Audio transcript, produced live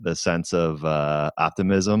the sense of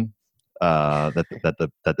optimism that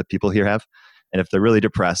the people here have. And if they're really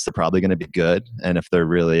depressed, they're probably going to be good. And if they're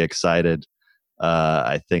really excited,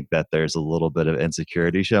 I think that there's a little bit of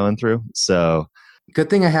insecurity showing through. So good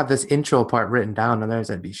thing I have this intro part written down, otherwise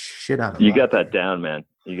I'd be shit out of You got that down, man.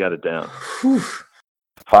 You got it down. Whew.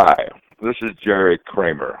 Hi, this is Jerry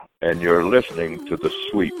Kramer, and you're listening to The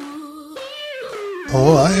Sweep.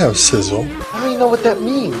 Oh, I have sizzle. I don't even know what that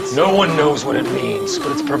means. No one knows what it means,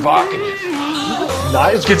 but it's provocative.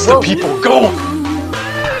 Knives gets the people going.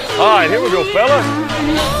 All right, here we go, fella.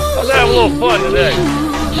 Let's have a little fun today.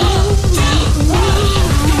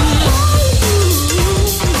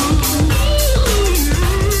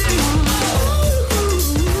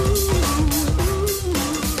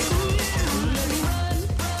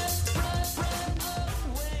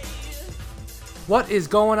 What is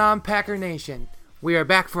going on, Packer Nation? We are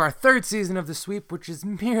back for our third season of The Sweep, which is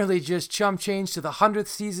merely just chump change to the 100th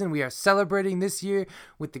season we are celebrating this year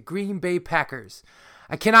with the Green Bay Packers.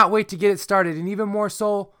 I cannot wait to get it started, and even more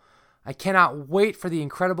so, I cannot wait for the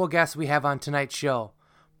incredible guests we have on tonight's show.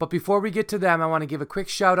 But before we get to them, I want to give a quick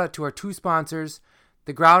shout out to our two sponsors,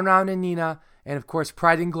 The Ground Round and Neenah, and of course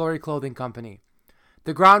Pride and Glory Clothing Company.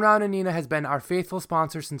 The Ground Round and Neenah has been our faithful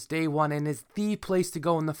sponsor since day one and is the place to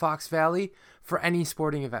go in the Fox Valley for any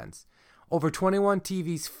sporting events. Over 21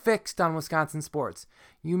 TVs fixed on Wisconsin sports.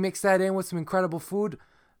 You mix that in with some incredible food,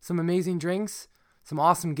 some amazing drinks, some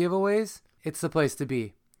awesome giveaways, it's the place to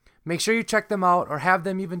be. Make sure you check them out or have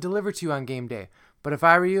them even delivered to you on game day. But if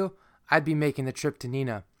I were you, I'd be making the trip to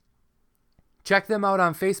Neenah. Check them out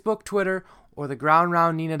on Facebook, Twitter, or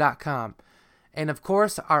thegroundroundneenah.com. And of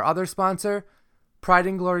course, our other sponsor, Pride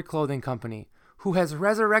and Glory Clothing Company, who has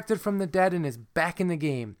resurrected from the dead and is back in the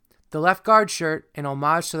game. The Left Guard shirt, an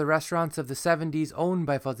homage to the restaurants of the 70s owned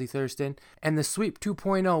by Fuzzy Thurston, and the Sweep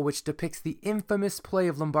 2.0, which depicts the infamous play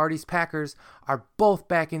of Lombardi's Packers, are both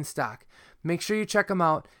back in stock. Make sure you check them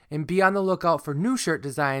out and be on the lookout for new shirt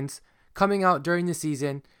designs coming out during the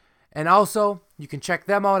season. And also, you can check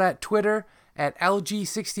them out at Twitter at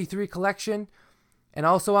LG63 Collection and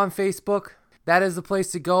also on Facebook. That is the place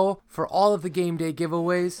to go for all of the game day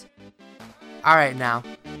giveaways. All right, now,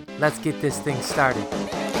 let's get this thing started.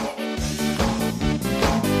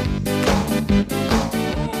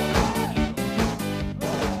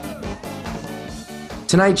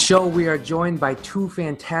 Tonight's show, we are joined by two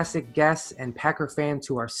fantastic guests and Packer fans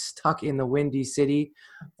who are stuck in the Windy City.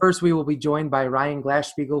 First, we will be joined by Ryan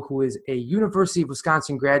Glasspiegel, who is a University of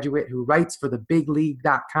Wisconsin graduate who writes for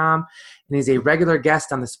thebigleague.com and is a regular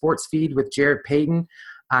guest on the sports feed with Jared Payton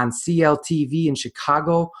on CLTV in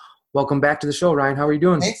Chicago. Welcome back to the show, Ryan. How are you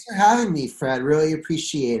doing? Thanks for having me, Fred. Really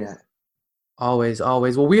appreciate it. Always,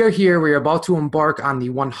 always. Well, we are here. We are about to embark on the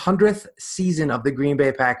 100th season of the Green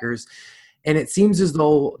Bay Packers. And it seems as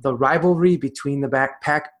though the rivalry between the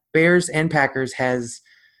Bears and Packers has,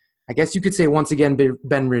 I guess you could say, once again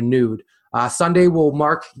been renewed. Sunday will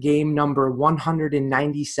mark game number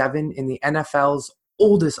 197 in the NFL's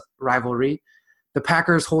oldest rivalry. The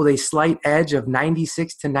Packers hold a slight edge of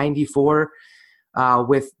 96-94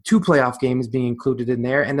 with 2 playoff games being included in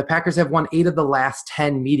there. And the Packers have won 8 of the last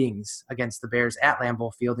 10 meetings against the Bears at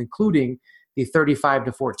Lambeau Field, including the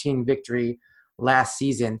 35-14 victory last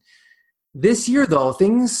season. This year, though,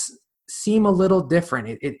 things seem a little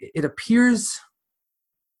different. It appears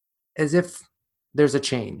as if there's a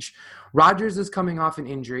change. Rodgers is coming off an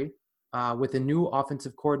injury with a new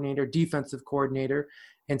offensive coordinator, defensive coordinator,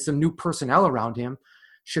 and some new personnel around him.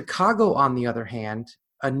 Chicago, on the other hand,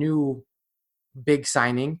 a new big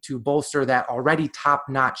signing to bolster that already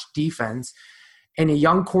top-notch defense, and a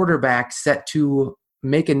young quarterback set to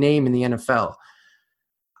make a name in the NFL.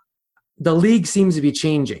 The league seems to be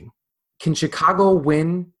changing. Can Chicago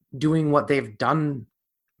win doing what they've done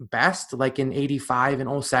best, like in 85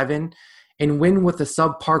 and 07, and win with a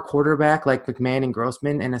subpar quarterback like McMahon and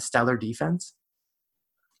Grossman and a stellar defense?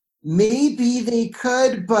 Maybe they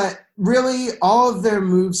could, but really all of their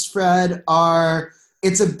moves, Fred,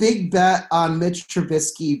 it's a big bet on Mitch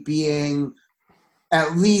Trubisky being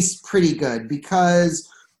at least pretty good because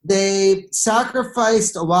they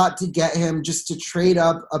sacrificed a lot to get him just to trade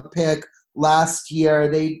up a pick last year.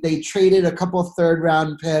 They traded a couple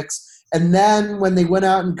third-round picks, and then when they went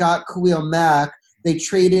out and got Khalil Mack, they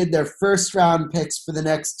traded their first-round picks for the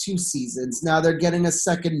next 2 seasons. Now they're getting a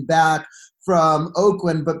second back from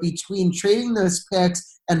Oakland, but between trading those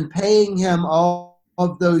picks and paying him all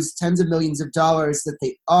of those tens of millions of dollars that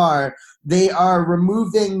they are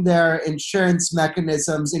removing their insurance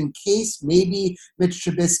mechanisms in case maybe Mitch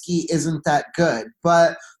Trubisky isn't that good.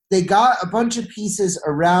 But they got a bunch of pieces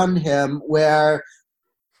around him where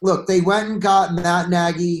look, they went and got Matt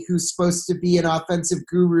Nagy, who's supposed to be an offensive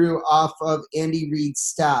guru off of Andy Reid's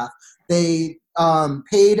staff. They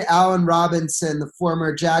paid Allen Robinson, the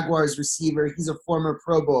former Jaguars receiver. He's a former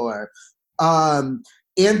Pro Bowler.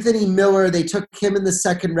 Anthony Miller, they took him in the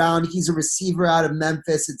second round. He's a receiver out of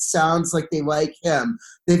Memphis. It sounds like they like him.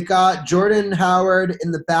 They've got Jordan Howard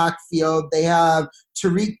in the backfield. They have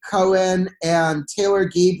Tariq Cohen and Taylor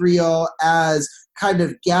Gabriel as kind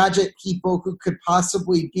of gadget people who could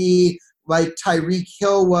possibly be like Tyreek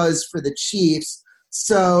Hill was for the Chiefs.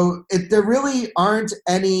 So there really aren't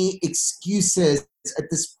any excuses at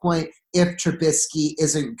this point if Trubisky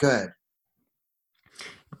isn't good.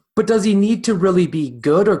 But does he need to really be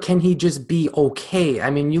good, or can he just be okay? I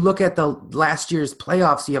mean, you look at the last year's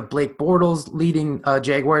playoffs, you have Blake Bortles leading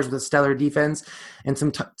Jaguars with a stellar defense and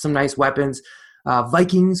some nice weapons.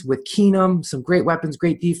 Vikings with Keenum, some great weapons,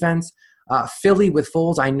 great defense. Philly with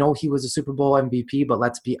Foles, I know he was a Super Bowl MVP, but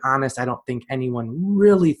let's be honest, I don't think anyone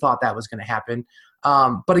really thought that was going to happen.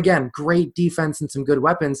 But again, great defense and some good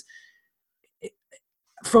weapons.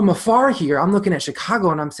 From afar here, I'm looking at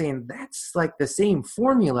Chicago and I'm saying that's like the same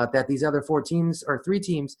formula that these other 4 teams or 3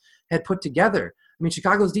 teams had put together. I mean,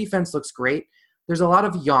 Chicago's defense looks great. There's a lot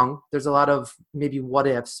of young, there's a lot of maybe what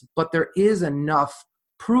ifs, but there is enough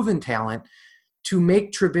proven talent to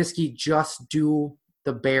make Trubisky just do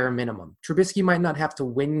the bare minimum. Trubisky might not have to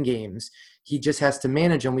win games. He just has to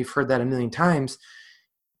manage them. We've heard that a million times.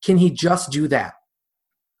 Can he just do that?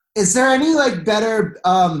 Is there any like better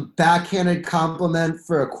backhanded compliment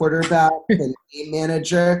for a quarterback than game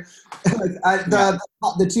manager?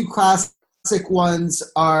 The 2 classic ones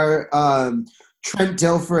are Trent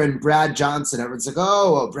Dilfer and Brad Johnson. Everyone's like,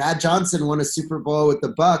 oh, well, Brad Johnson won a Super Bowl with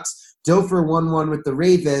the Bucks. Dilfer won one with the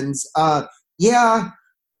Ravens. Yeah.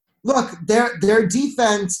 Look, their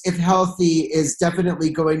defense, if healthy, is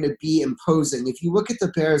definitely going to be imposing. If you look at the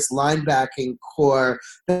Bears' linebacking core,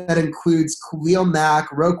 that includes Khalil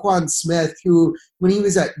Mack, Roquan Smith, who, when he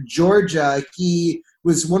was at Georgia, he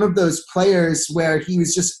was one of those players where he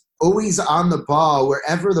was just always on the ball,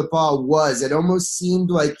 wherever the ball was. It almost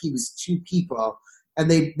seemed like he was 2 people.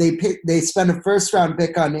 And they spent a first-round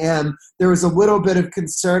pick on him. There was a little bit of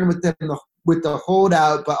concern with them with the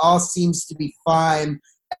holdout, but all seems to be fine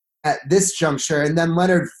at this juncture. And then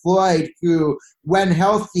Leonard Floyd, who, when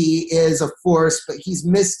healthy, is a force, but he's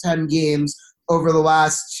missed 10 games over the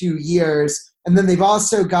last 2 years. And then they've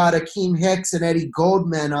also got Akeem Hicks and Eddie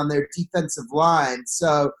Goldman on their defensive line.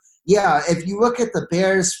 So, yeah, if you look at the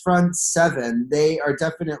Bears' front 7, they are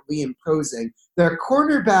definitely imposing. Their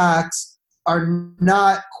cornerbacks are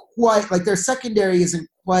not quite – like their secondary isn't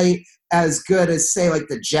quite as good as, say, like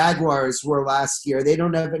the Jaguars were last year. They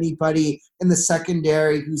don't have anybody in the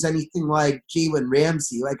secondary who's anything like Jalen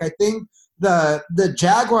Ramsey. Like, I think the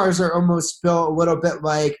Jaguars are almost built a little bit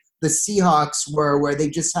like the Seahawks were, where they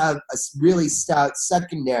just have a really stout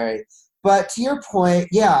secondary. But to your point,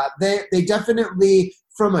 yeah, they definitely,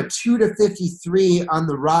 from a 2 to 53 on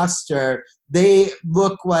the roster, they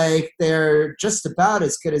look like they're just about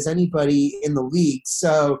as good as anybody in the league.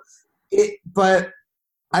 So, but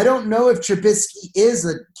I don't know if Trubisky is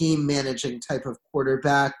a game-managing type of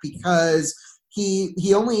quarterback, because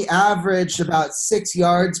he only averaged about 6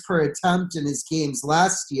 yards per attempt in his games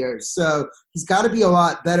last year. So he's got to be a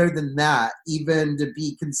lot better than that, even to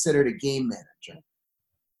be considered a game manager.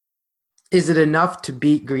 Is it enough to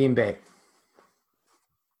beat Green Bay?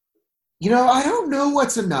 I don't know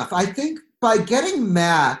what's enough. I think by getting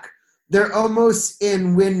Mack, they're almost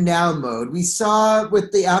in win-now mode. We saw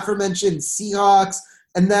with the aforementioned Seahawks,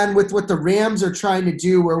 and then with what the Rams are trying to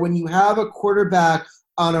do, where when you have a quarterback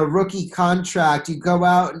on a rookie contract, you go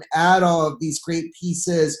out and add all of these great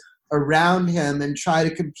pieces around him and try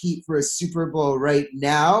to compete for a Super Bowl right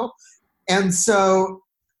now. And so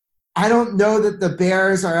I don't know that the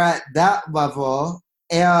Bears are at that level.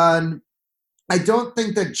 And I don't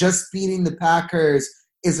think that just beating the Packers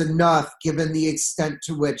is enough, given the extent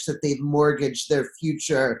to which that they've mortgaged their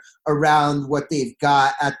future around what they've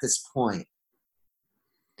got at this point.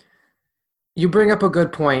 You bring up a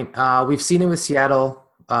good point. We've seen it with Seattle.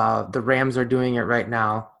 The Rams are doing it right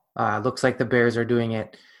now. Looks like the Bears are doing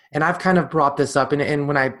it. And I've kind of brought this up. And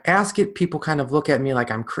when I ask it, people kind of look at me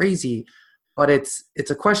like I'm crazy. But it's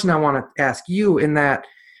a question I want to ask you, in that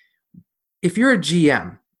if you're a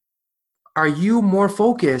GM, are you more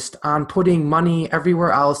focused on putting money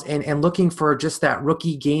everywhere else and looking for just that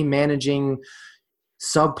rookie game managing,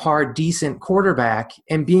 subpar, decent quarterback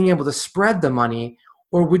and being able to spread the money?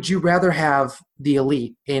 Or would you rather have the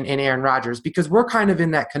elite in Aaron Rodgers? Because we're kind of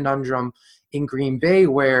in that conundrum in Green Bay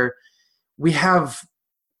where we have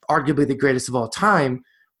arguably the greatest of all time,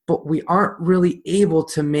 but we aren't really able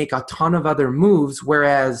to make a ton of other moves,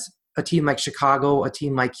 whereas a team like Chicago, a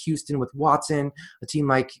team like Houston with Watson, a team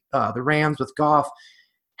like the Rams with Goff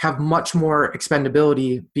have much more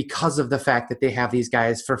expendability because of the fact that they have these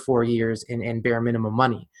guys for 4 years and bare minimum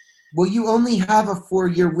money. Well, you only have a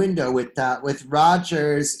 4-year window with that. With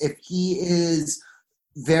Rodgers, if he is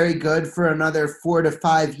very good for another 4 to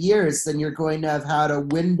 5 years, then you're going to have had a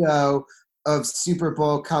window of Super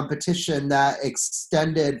Bowl competition that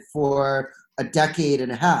extended for a decade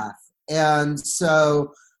and a half. And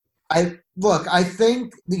so I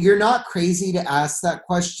think you're not crazy to ask that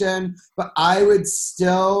question, but I would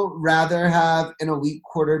still rather have an elite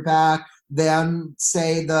quarterback than,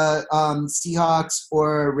 say, the Seahawks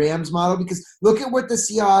or Rams model, because look at what the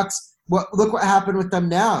Seahawks look what happened with them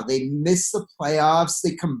now. They missed the playoffs.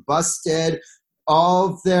 They combusted all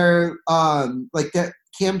of their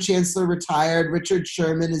Cam Chancellor retired. Richard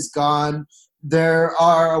Sherman is gone. There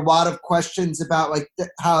are a lot of questions about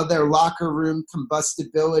how their locker room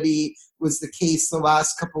combustibility was the case the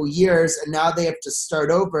last couple years, and now they have to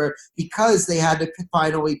start over because they had to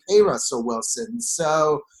finally pay Russell Wilson.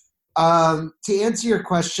 So to answer your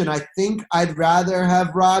question, I think I'd rather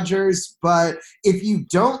have Rodgers, but if you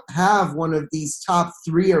don't have one of these top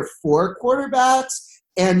 3 or 4 quarterbacks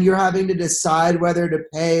and you're having to decide whether to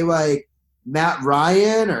pay Matt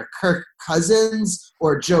Ryan or Kirk Cousins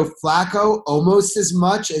or Joe Flacco almost as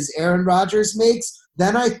much as Aaron Rodgers makes,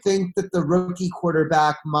 then I think that the rookie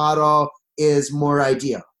quarterback model is more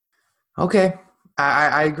ideal. Okay,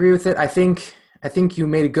 I agree with it. I think you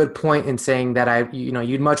made a good point in saying that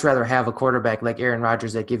you'd much rather have a quarterback like Aaron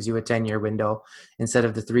Rodgers that gives you a 10-year window instead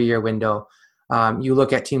of the 3-year window. You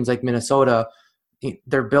look at teams like Minnesota;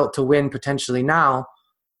 they're built to win potentially now,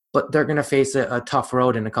 but they're going to face a tough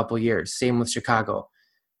road in a couple years. Same with Chicago.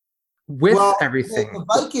 Everything, the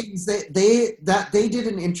Vikings they did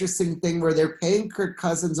an interesting thing where they're paying Kirk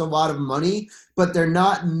Cousins a lot of money, but they're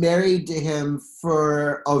not married to him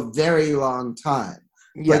for a very long time.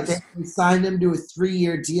 Yes. They signed him to a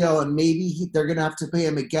 3-year deal, and maybe they're going to have to pay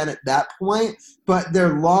him again at that point. But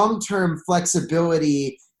their long-term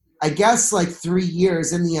flexibility, I guess 3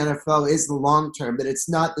 years in the NFL is the long term, but it's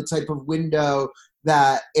not the type of window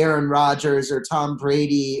that Aaron Rodgers or Tom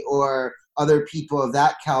Brady or other people of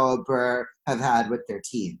that caliber have had with their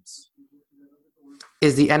teams.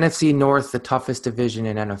 Is the NFC North the toughest division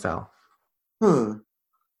in NFL?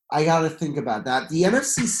 I got to think about that. The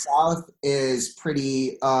NFC South is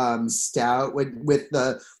pretty stout with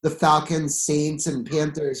the Falcons, Saints, and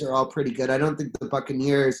Panthers are all pretty good. I don't think the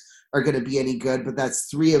Buccaneers are going to be any good, but that's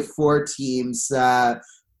 3 of 4 teams that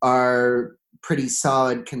are pretty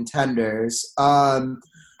solid contenders.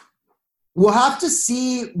 We'll have to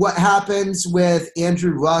see what happens with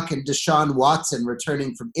Andrew Luck and Deshaun Watson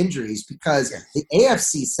returning from injuries, because the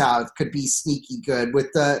AFC South could be sneaky good with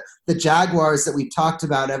the Jaguars that we talked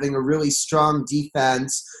about having a really strong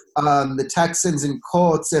defense. The Texans and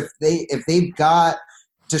Colts, if they've got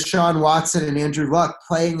Deshaun Watson and Andrew Luck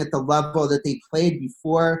playing at the level that they played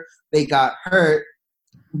before they got hurt,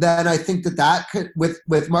 then I think that could,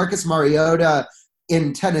 with Marcus Mariota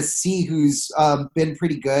in Tennessee, who's been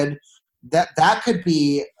pretty good, that could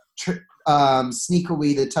be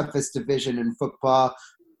sneakily the toughest division in football.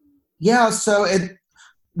 Yeah, so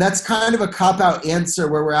that's kind of a cop-out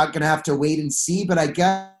answer where we're going to have to wait and see, but I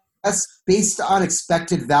guess based on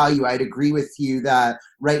expected value, I'd agree with you that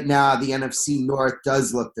right now the NFC North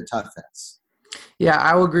does look the toughest. Yeah,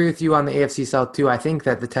 I will agree with you on the AFC South too. I think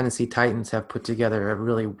that the Tennessee Titans have put together a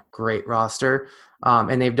really great roster,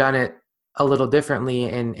 and they've done it a little differently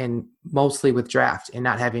and mostly with draft and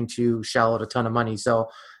not having to shell out a ton of money. So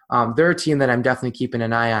they're a team that I'm definitely keeping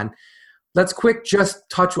an eye on. Let's just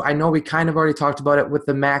touch. I know we kind of already talked about it with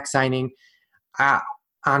the Mac signing.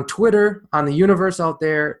 On Twitter, on the universe out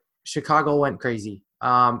there, Chicago went crazy.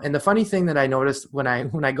 And the funny thing that I noticed when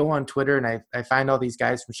I go on Twitter and I find all these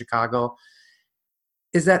guys from Chicago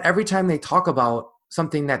is that every time they talk about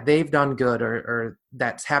something that they've done good or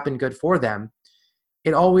that's happened good for them,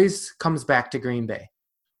 it always comes back to Green Bay.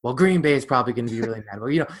 Well, Green Bay is probably going to be really mad.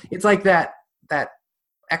 Well, it's like that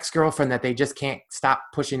ex-girlfriend that they just can't stop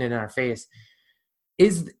pushing it in our face.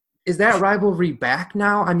 Is that rivalry back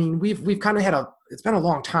now? I mean, we've kind of it's been a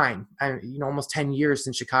long time. Almost 10 years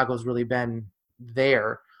since Chicago's really been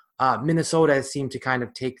there. Minnesota has seemed to kind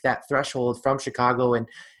of take that threshold from Chicago, and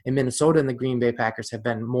Minnesota and the Green Bay Packers have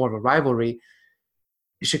been more of a rivalry.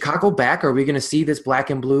 Is Chicago back? Are we going to see this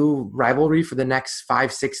black and blue rivalry for the next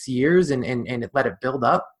 5-6 years and let it build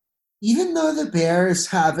up? Even though the Bears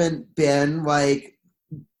haven't been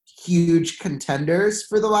huge contenders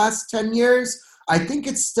for the last 10 years, I think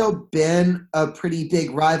it's still been a pretty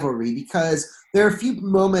big rivalry because there are a few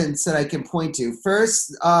moments that I can point to.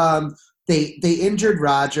 First, they injured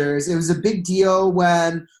Rodgers. It was a big deal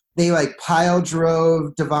when they pile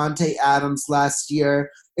drove Devontae Adams last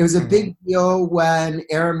year. It was a big deal when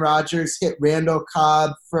Aaron Rodgers hit Randall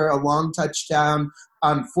Cobb for a long touchdown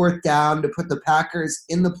on 4th down to put the Packers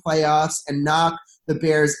in the playoffs and knock the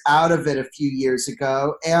Bears out of it a few years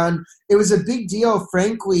ago. And it was a big deal,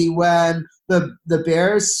 frankly, when the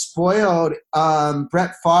Bears spoiled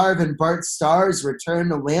Brett Favre and Bart Starr's return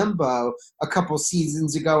to Lambeau a couple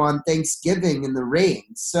seasons ago on Thanksgiving in the rain.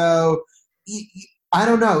 So I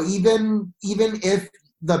don't know, even if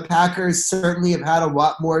the Packers certainly have had a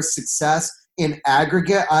lot more success in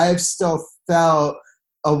aggregate, I've still felt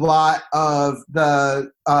a lot of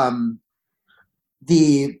the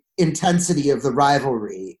intensity of the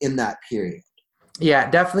rivalry in that period. Yeah,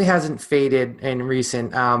 it definitely hasn't faded in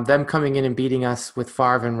recent. Them coming in and beating us with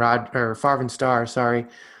Favre and Starr,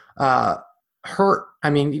 hurt. I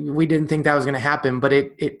mean, we didn't think that was going to happen, but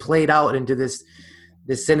it played out into this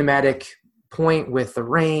cinematic point with the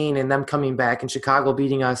rain and them coming back and Chicago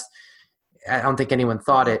beating us. I don't think anyone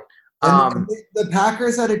thought it. The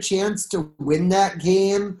Packers had a chance to win that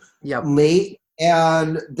game late,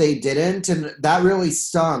 and they didn't, and that really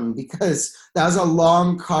stung because that was a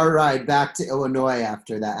long car ride back to Illinois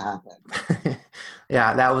after that happened.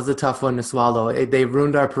 Yeah, that was a tough one to swallow. They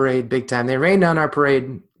ruined our parade big time. They rained on our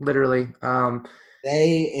parade, literally.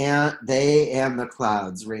 They and the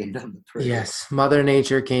clouds rained on the parade. Yes, Mother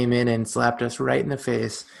Nature came in and slapped us right in the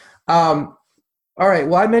face. All right,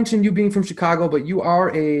 well, I mentioned you being from Chicago, but you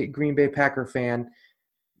are a Green Bay Packer fan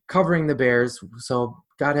covering the Bears, so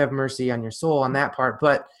God have mercy on your soul on that part.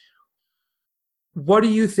 But what do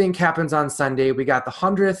you think happens on Sunday? We got the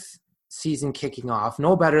 100th season kicking off.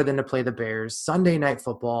 No better than to play the Bears. Sunday Night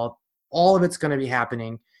Football. All of it's going to be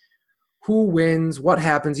happening. Who wins? What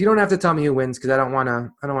happens? You don't have to tell me who wins because I don't want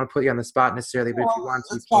to put you on the spot necessarily. But if you want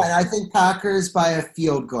to, that's fine. I think Packers by a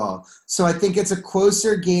field goal. So I think it's a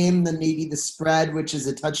closer game than maybe the spread, which is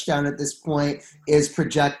a touchdown at this point, is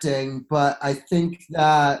projecting. But I think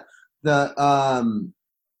that the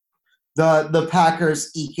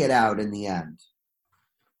Packers eke it out in the end.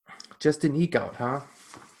 Just an eke out, huh?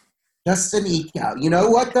 Just an eke out. You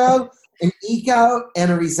know what though? An eke out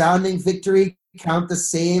and a resounding victory count the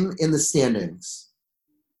same in the standings.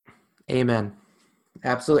 Amen.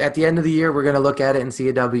 Absolutely. At the end of the year, we're going to look at it and see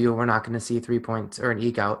a W. We're not going to see 3 points or an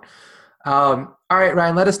eke out. All right,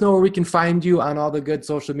 Ryan, let us know where we can find you on all the good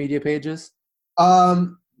social media pages.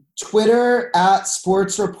 Twitter at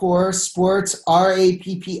Sports Rapport, Sports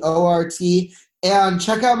RAPPORT. And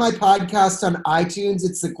check out my podcast on iTunes.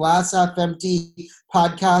 It's the Glass Half Empty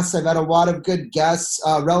podcast. I've had a lot of good guests.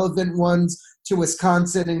 Relevant ones to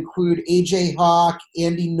Wisconsin include AJ Hawk,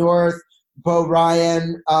 Andy North, Bo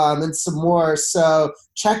Ryan, and some more. So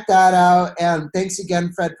check that out. And thanks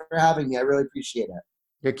again, Fred, for having me. I really appreciate it.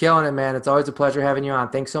 You're killing it, man. It's always a pleasure having you on.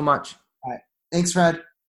 Thanks so much. All right. Thanks, Fred.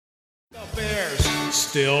 The Bears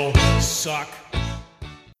still suck.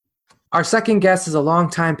 Our second guest is a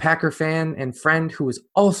longtime Packer fan and friend who is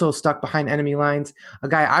also stuck behind enemy lines, a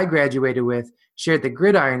guy I graduated with, shared the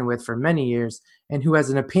gridiron with for many years, and who has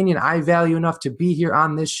an opinion I value enough to be here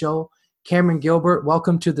on this show. Cameron Gilbert,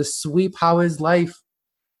 welcome to the Sweep. How is life?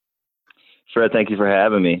 Fred, thank you for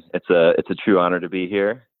having me. It's a true honor to be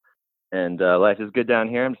here, and life is good down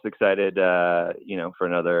here. I'm just excited, for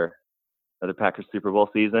another Packers Super Bowl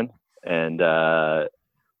season, and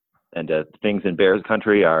things in Bears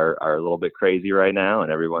country are a little bit crazy right now,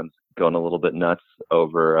 and everyone's going a little bit nuts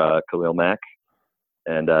over Khalil Mack,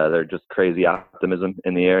 and they're just crazy optimism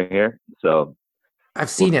in the air here. So I've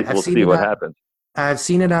seen it. We'll see what happens. I've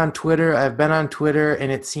seen it on Twitter. I've been on Twitter,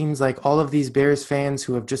 and it seems like all of these Bears fans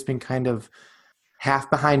who have just been kind of half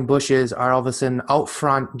behind bushes are all of a sudden out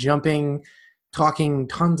front, jumping, talking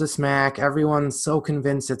tons of smack. Everyone's so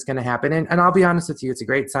convinced it's going to happen. And I'll be honest with you, it's a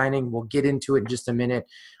great signing. We'll get into it in just a minute.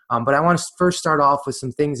 But I want to first start off with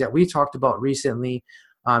some things that we talked about recently.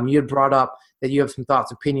 You had brought up that you have some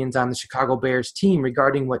thoughts, opinions on the Chicago Bears team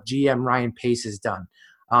regarding what GM Ryan Pace has done.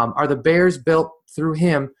 Are the Bears built through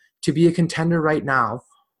him to be a contender right now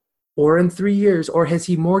or in 3 years, or has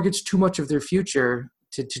he mortgaged too much of their future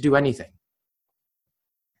to do anything?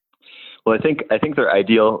 Well, I think their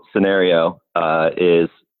ideal scenario is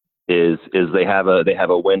they have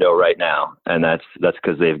a window right now, and that's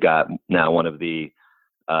because they've got now one of the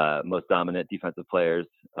most dominant defensive players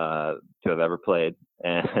to have ever played,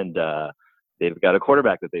 and they've got a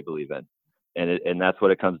quarterback that they believe in, and that's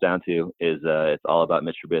what it comes down to. Is it's all about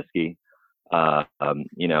Mitch Trubisky.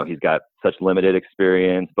 He's got such limited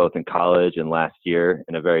experience, both in college and last year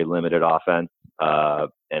in a very limited offense,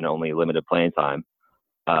 and only limited playing time.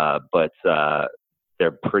 But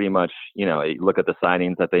they're pretty much, you look at the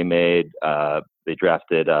signings that they made. They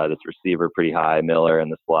drafted this receiver pretty high, Miller, in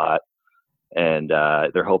the slot. And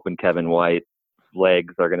they're hoping Kevin White's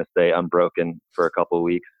legs are going to stay unbroken for a couple of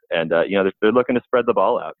weeks. And, they're looking to spread the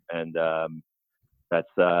ball out. And that's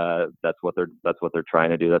what they're trying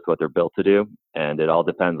to do. That's what they're built to do. And it all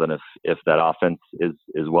depends on if that offense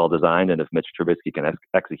is well designed and if Mitch Trubisky can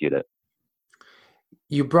execute it.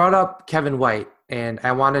 You brought up Kevin White, and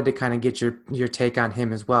I wanted to kind of get your take on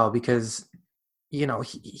him as well, because,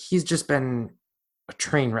 he's just been a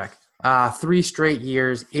train wreck. 3 straight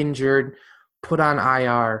years injured, put on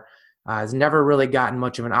IR, has never really gotten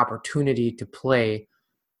much of an opportunity to play,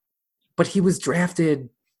 but he was drafted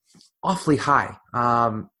awfully high.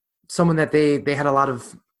 Someone that they had a lot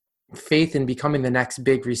of faith in becoming the next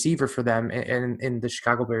big receiver for them in the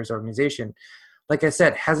Chicago Bears organization. Like I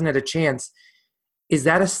said, hasn't had a chance. Is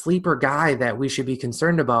that a sleeper guy that we should be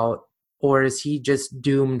concerned about, or is he just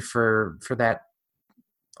doomed for that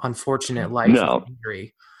unfortunate life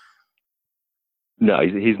injury? No,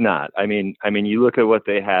 he's not. I mean, you look at what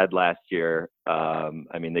they had last year.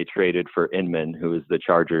 They traded for Inman, who was the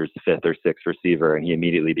Chargers' 5th or 6th receiver, and he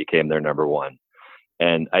immediately became their number 1.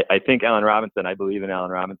 And I think Allen Robinson, I believe in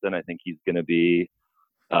Allen Robinson. I think he's going to be,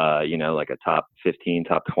 like a top 15,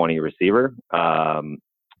 top 20 receiver.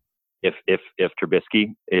 If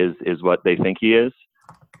Trubisky is what they think he is.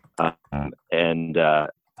 I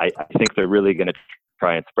think they're really going to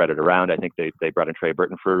try and spread it around. I think they brought in Trey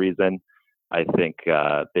Burton for a reason. I think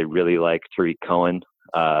they really like Tariq Cohen,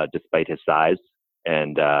 despite his size.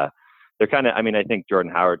 And they're kind of, I think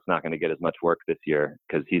Jordan Howard's not going to get as much work this year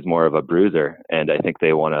because he's more of a bruiser. And I think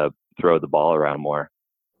they want to throw the ball around more.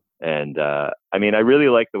 And I really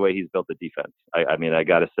like the way he's built the defense. I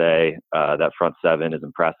got to say that front 7 is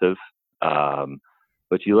impressive.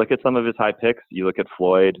 But you look at some of his high picks, you look at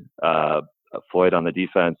Floyd on the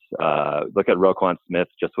defense, look at Roquan Smith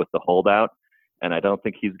just with the holdout. And I don't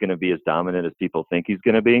think he's going to be as dominant as people think he's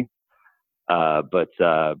going to be. But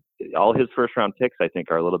all his first round picks, I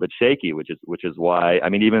think, are a little bit shaky, which is why,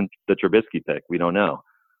 even the Trubisky pick, we don't know.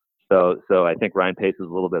 So I think Ryan Pace is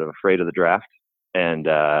a little bit afraid of the draft. And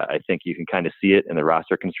I think you can kind of see it in the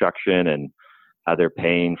roster construction and how they're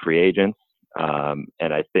paying free agents. And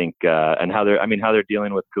I think, and how they're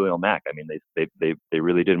dealing with Khalil Mack. They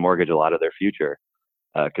really did mortgage a lot of their future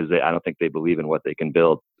because I don't think they believe in what they can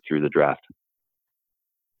build through the draft.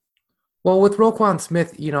 Well, with Roquan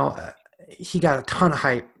Smith, he got a ton of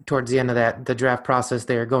hype towards the end of the draft process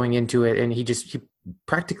there going into it. And he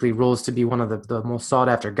practically rose to be one of the most sought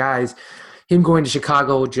after guys. Him going to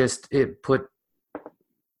Chicago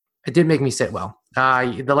it did make me sit well.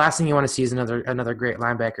 The last thing you want to see is another great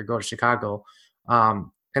linebacker go to Chicago.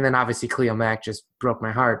 And then obviously Khalil Mack just broke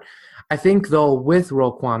my heart. I think, though, with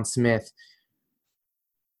Roquan Smith,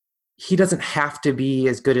 he doesn't have to be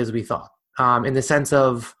as good as we thought, in the sense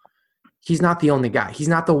of he's not the only guy. He's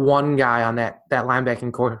not the one guy on that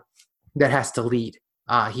linebacking core that has to lead.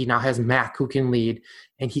 He now has Mack who can lead,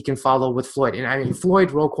 and he can follow with Floyd. And Floyd,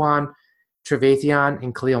 Roquan, Trevathan,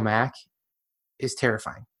 and Khalil Mack is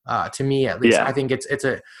terrifying. To me, at least. Yeah. I think it's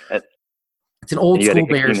an old school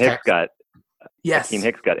Bears. Yes. Akeem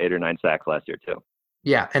Hicks got 8 or 9 sacks last year too.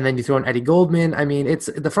 Yeah, and then you throw in Eddie Goldman. It's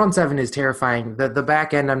the front 7 is terrifying. The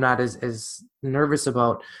back end I'm not as nervous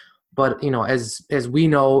about, but as we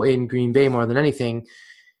know in Green Bay more than anything,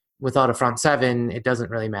 without a front 7, it doesn't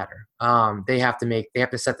really matter. They have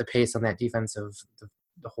to set the pace on that defensive.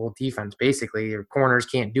 The whole defense, basically. Your corners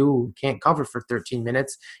can't cover for 13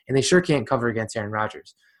 minutes, and they sure can't cover against Aaron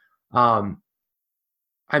Rodgers. I'm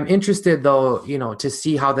interested, though, to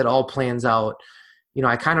see how that all plans out.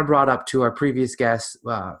 I kind of brought up to our previous guest,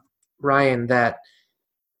 Ryan, that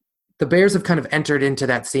the Bears have kind of entered into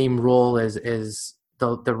that same role as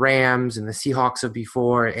the Rams and the Seahawks of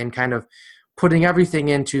before, and kind of putting everything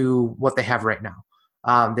into what they have right now.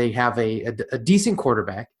 They have a decent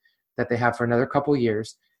quarterback that they have for another couple of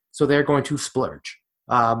years, so they're going to splurge,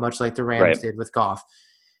 much like the Rams did with Goff.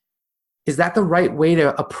 Is that the right way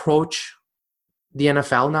to approach the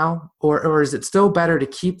NFL now? Or is it still better to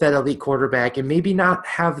keep that elite quarterback and maybe not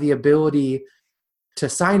have the ability to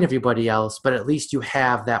sign everybody else, but at least you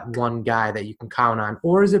have that one guy that you can count on?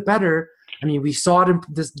 Or is it better? We saw it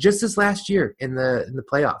this last year in the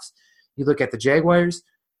playoffs. You look at the Jaguars,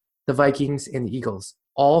 the Vikings, and the Eagles,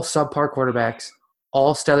 all subpar quarterbacks,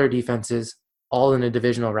 all stellar defenses, all in a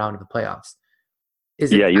divisional round of the playoffs. You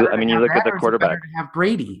look at the quarterback. To have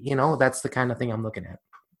Brady, that's the kind of thing I'm looking at.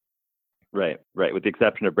 Right. With the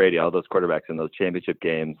exception of Brady, all those quarterbacks in those championship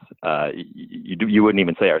games, you wouldn't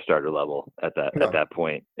even say our starter level at that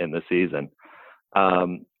point in the season.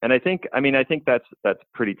 And I think that's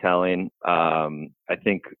pretty telling. I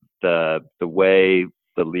think the way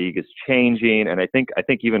the league is changing, and I think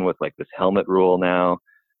even with like this helmet rule now,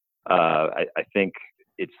 I think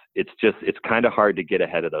it's kind of hard to get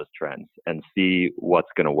ahead of those trends and see what's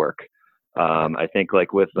going to work. I think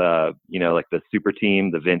like with like the super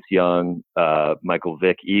team, the Vince Young, Michael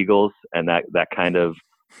Vick Eagles, and that kind of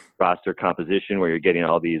roster composition where you're getting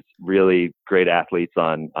all these really great athletes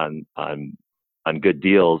on good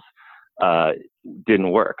deals,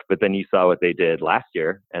 didn't work. But then you saw what they did last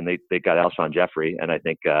year, and they got Alshon Jeffrey, and I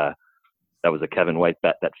think that was a Kevin White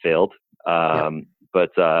bet that failed.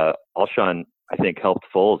 But Alshon, I think, helped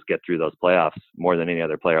Foles get through those playoffs more than any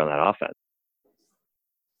other player on that offense.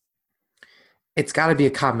 It's got to be a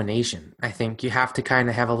combination. I think you have to kind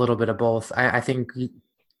of have a little bit of both. I think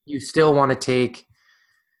you still want to take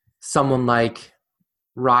someone like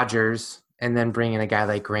Rodgers and then bring in a guy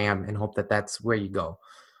like Graham and hope that that's where you go.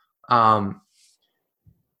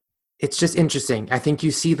 It's just interesting. I think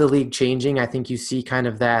you see the league changing. I think you see kind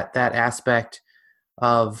of that aspect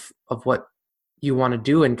of what you want to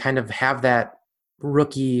do and kind of have that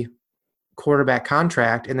rookie quarterback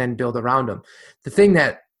contract and then build around him. The thing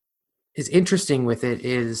that is interesting with it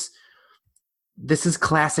is this is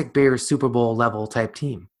classic Bears Super Bowl level type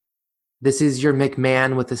team. This is your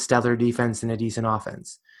McMahon with a stellar defense and a decent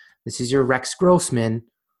offense. This is your Rex Grossman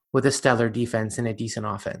with a stellar defense and a decent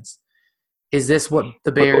offense. Is this what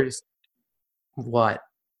the Bears? What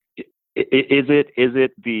is it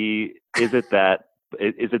that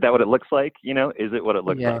what it looks like? Is it what it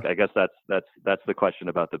looks like? I guess that's the question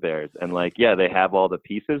about the Bears. And like, yeah, they have all the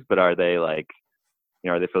pieces, but are they like,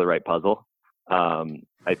 are they for the right puzzle? I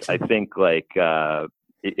think like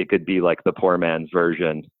it could be like the poor man's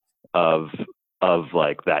version of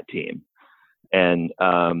like that team. And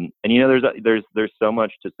there's so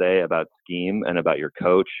much to say about scheme and about your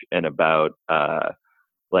coach and about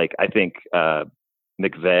like I think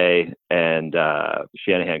McVay and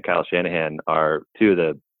Kyle Shanahan are two of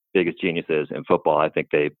the biggest geniuses in football. I think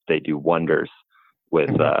they do wonders with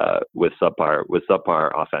subpar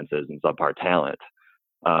offenses and subpar talent.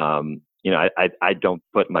 I don't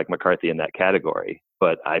put Mike McCarthy in that category,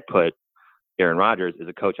 but I put Aaron Rodgers as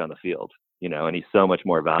a coach on the field, and he's so much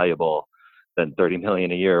more valuable than $30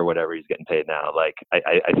 million a year or whatever he's getting paid now. Like,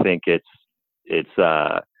 I think it's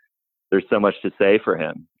there's so much to say for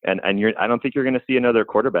him. And I don't think you're going to see another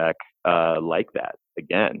quarterback like that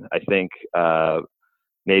again. I think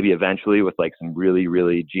maybe eventually with like some really,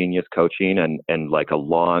 really genius coaching and like a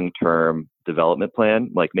long-term development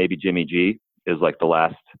plan, like maybe Jimmy G is like the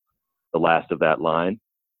last of that line.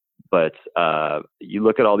 But you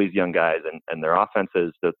look at all these young guys and their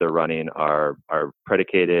offenses that they're running are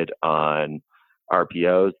predicated on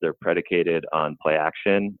RPOs. They're predicated on play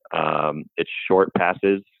action. It's short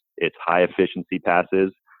passes. It's high efficiency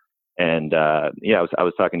passes. And I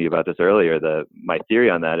was talking to you about this earlier. My theory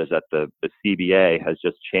on that is that the CBA has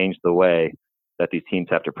just changed the way that these teams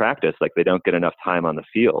have to practice. Like they don't get enough time on the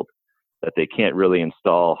field, that they can't really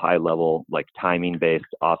install high level, like timing based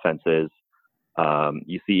offenses.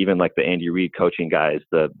 You see even like the Andy Reid coaching guys,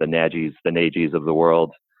 the Nagys of the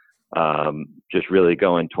world, just really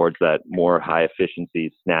going towards that more high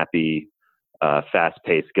efficiency, snappy, fast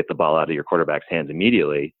paced, get the ball out of your quarterback's hands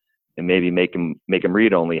immediately, and maybe make him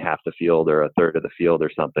read only half the field or a third of the field or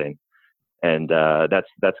something. And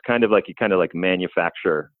that's kind of like you kind of like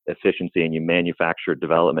manufacture efficiency and you manufacture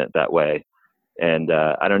development that way. And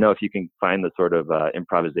I don't know if you can find the sort of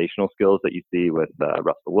improvisational skills that you see with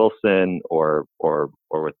Russell Wilson or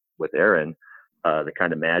with Aaron, the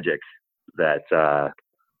kind of magic that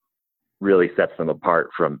really sets them apart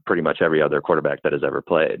from pretty much every other quarterback that has ever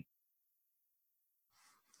played.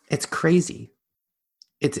 It's crazy.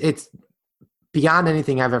 It's beyond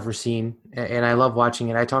anything I've ever seen, and I love watching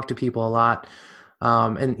it. I talk to people a lot,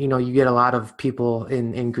 and you get a lot of people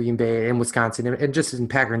in Green Bay and Wisconsin and just in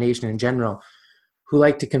Packer Nation in general who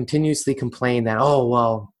like to continuously complain that, oh,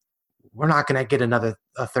 well, we're not going to get a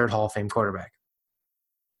third Hall of Fame quarterback.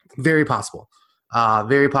 Very possible.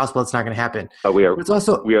 Very possible it's not going to happen. But we are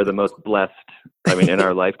the most blessed, in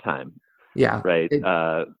our lifetime. Yeah. Right.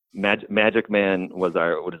 Magic Man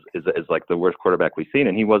is like the worst quarterback we've seen,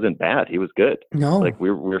 and he wasn't bad. He was good. No. Like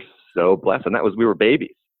we're so blessed, and we were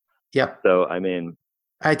babies. Yep. So,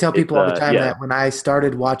 I tell people all the time that when I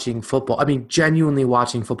started watching football, genuinely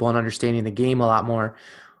watching football and understanding the game a lot more,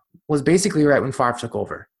 was basically right when Favre took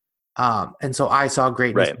over. And so I saw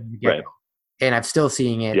greatness from the get-go. And I'm still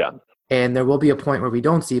seeing it. Yeah. and there will be a point where we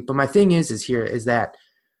don't see it. But my thing is that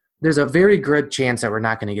there's a very good chance that we're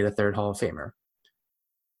not going to get a third Hall of Famer.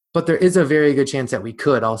 But there is a very good chance that we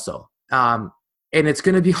could also. And it's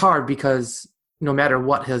going to be hard because no matter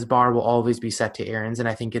what, his bar will always be set to Aaron's, and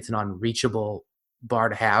I think it's an unreachable bar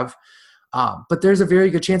to have. But there's a very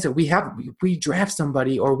good chance that we draft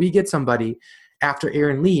somebody or we get somebody after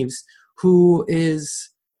Aaron leaves who is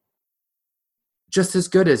just as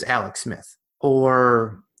good as Alex Smith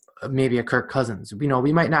or maybe a Kirk Cousins. We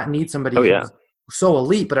might not need somebody who's so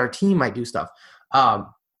elite, but our team might do stuff. I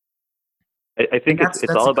think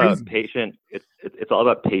it's all about patient. It's all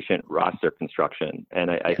about patient roster construction,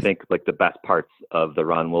 and I think like the best parts of the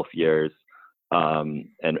Ron Wolf years,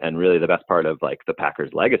 and really the best part of like the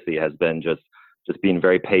Packers' legacy has been just being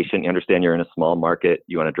very patient. You understand you're in a small market.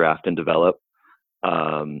 You want to draft and develop.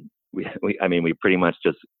 We pretty much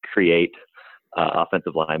just create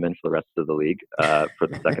offensive linemen for the rest of the league for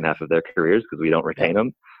the second half of their careers because we don't retain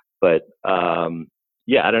them. But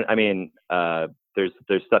there's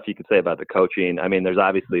stuff you can say about the coaching. I mean, there's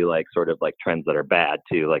obviously like sort of like trends that are bad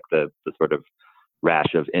too, like the sort of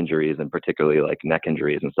rash of injuries and particularly like neck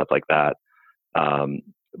injuries and stuff like that.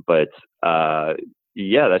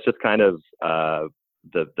 That's just kind of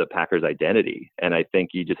the Packers' identity. And I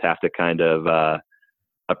think you just have to kind of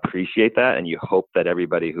appreciate that, and you hope that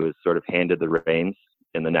everybody who is sort of handed the reins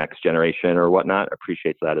in the next generation or whatnot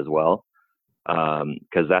appreciates that as well.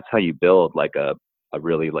 Because that's how you build like a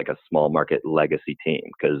really like a small market legacy team.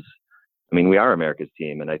 Because I mean, we are America's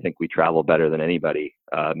team, and I think we travel better than anybody.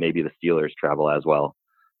 Maybe the Steelers travel as well,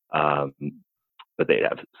 but they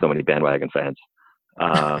have so many bandwagon fans.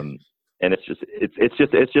 And it's just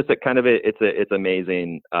a kind of it's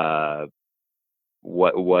amazing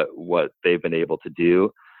what they've been able to do.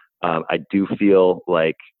 I do feel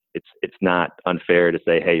like it's not unfair to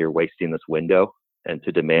say, hey, you're wasting this window, and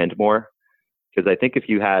to demand more. Because I think if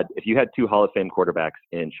you had two Hall of Fame quarterbacks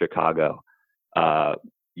in Chicago,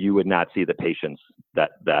 you would not see the patience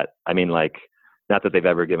that I mean, like, not that they've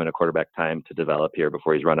ever given a quarterback time to develop here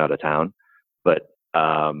before he's run out of town, but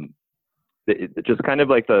just kind of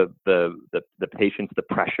like the patience, the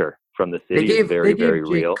pressure from the city is very, very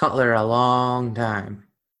real. Cutler a long time.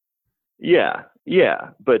 Yeah,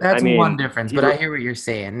 but that's I mean, one difference. But I hear what you're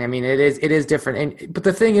saying. I mean, it is different. But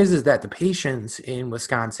the thing is that the patience in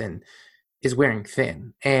Wisconsin is wearing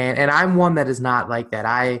thin, and I'm one that is not like that.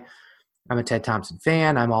 I'm a Ted Thompson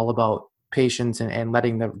fan. I'm all about patience and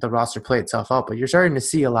letting the roster play itself out. But you're starting to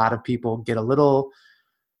see a lot of people get a little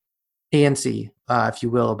antsy, if you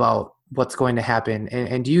will, about what's going to happen.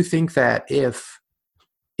 And do you think that if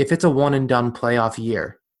it's a one and done playoff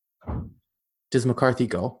year, does McCarthy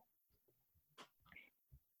go?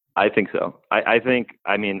 I think so. I think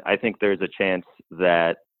there's a chance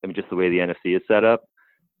that, just the way the NFC is set up,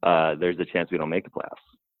 there's a chance we don't make the playoffs.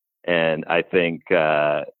 And I think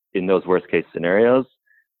in those worst case scenarios,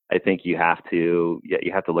 I think you have to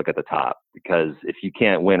look at the top, because if you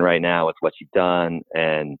can't win right now with what you've done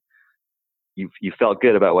and you felt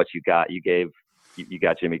good about what you got, you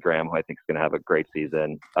got Jimmy Graham, who I think is going to have a great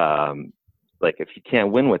season. Like, if you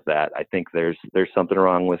can't win with that, I think there's something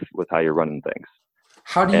wrong with how you're running things.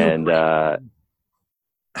 How do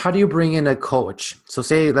you bring in a coach? So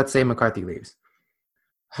let's say McCarthy leaves.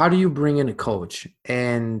 How do you bring in a coach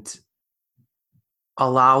and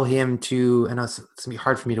allow him to, and it's going to be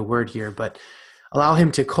hard for me to word here, but allow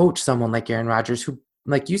him to coach someone like Aaron Rodgers, who,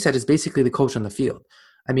 like you said, is basically the coach on the field?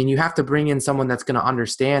 I mean, you have to bring in someone that's going to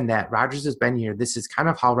understand that Rodgers has been here. This is kind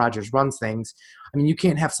of how Rodgers runs things. I mean, you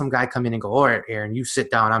can't have some guy come in and go, all right, Aaron, you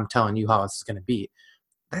sit down. I'm telling you how it's going to be.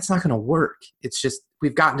 That's not going to work. It's just,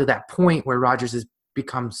 we've gotten to that point where Rodgers has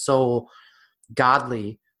become so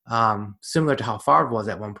godly, similar to how Favre was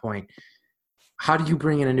at one point. How do you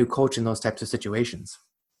bring in a new coach in those types of situations?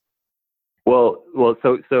 Well,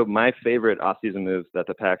 so my favorite offseason moves that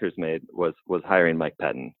the Packers made was hiring Mike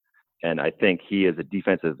Pettin. And I think he is a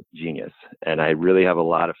defensive genius. And I really have a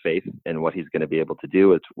lot of faith in what he's going to be able to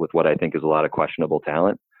do with what I think is a lot of questionable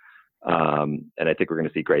talent. And I think we're going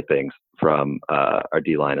to see great things from our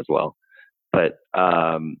D-line as well. But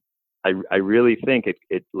I really think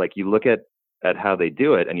it like, you look at how they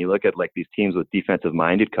do it, and you look at like these teams with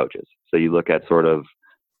defensive-minded coaches. So you look at sort of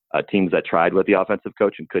teams that tried with the offensive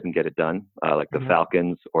coach and couldn't get it done, like the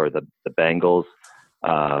Falcons or the Bengals.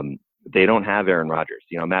 They don't have Aaron Rodgers.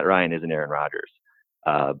 Matt Ryan isn't Aaron Rodgers.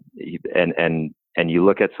 And you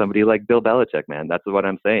look at somebody like Bill Belichick, man. That's what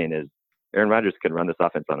I'm saying is Aaron Rodgers can run this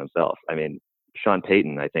offense on himself. I mean, Sean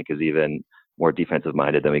Payton, I think, is even more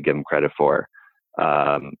defensive-minded than we give him credit for.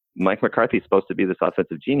 Mike McCarthy is supposed to be this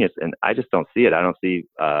offensive genius, and I just don't see it. I don't see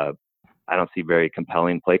I don't see very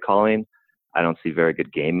compelling play calling. I don't see very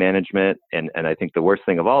good game management. And I think the worst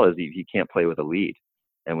thing of all is he can't play with a lead.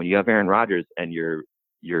 And when you have Aaron Rodgers and you're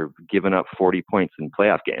giving up 40 points in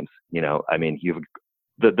playoff games, I mean,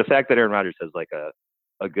 the fact that Aaron Rodgers has like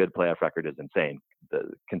a good playoff record is insane,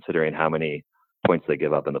 considering how many points they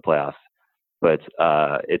give up in the playoffs. But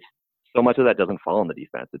it's so much of that doesn't fall on the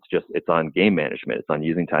defense. It's on game management. It's on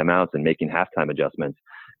using timeouts and making halftime adjustments.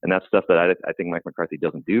 And that's stuff that I think Mike McCarthy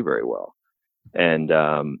doesn't do very well. And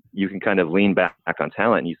you can kind of lean back on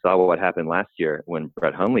talent. And you saw what happened last year when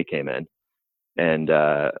Brett Hundley came in. And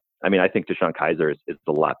I mean, I think DeShone Kizer is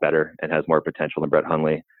a lot better and has more potential than Brett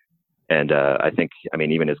Hundley. And I think,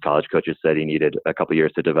 even his college coaches said he needed a couple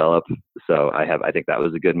years to develop. So I think that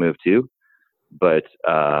was a good move too. But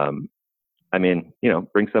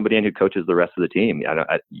bring somebody in who coaches the rest of the team.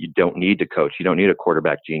 You don't need to coach. You don't need a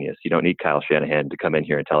quarterback genius. You don't need Kyle Shanahan to come in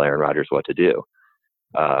here and tell Aaron Rodgers what to do.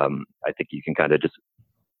 I think you can kind of just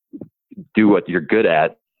do what you're good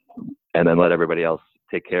at and then let everybody else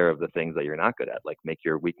take care of the things that you're not good at, like make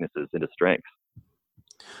your weaknesses into strengths.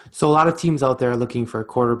 So a lot of teams out there are looking for a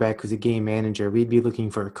quarterback who's a game manager. We'd be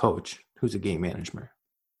looking for a coach who's a game manager.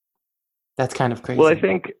 That's kind of crazy. Well, I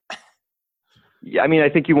think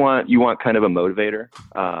you want kind of a motivator.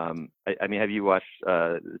 Have you watched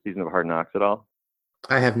the season of Hard Knocks at all?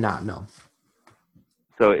 I have not, no.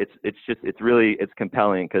 So it's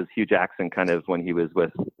compelling because Hugh Jackson kind of, when he was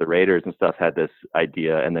with the Raiders and stuff, had this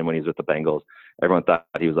idea. And then when he was with the Bengals, everyone thought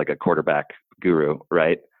he was like a quarterback guru,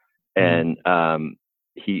 right? And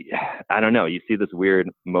I don't know, you see this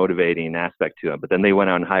weird motivating aspect to him. But then they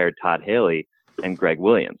went out and hired Todd Haley and Greg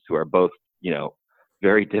Williams, who are both,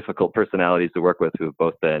 very difficult personalities to work with, who have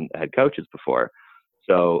both been head coaches before.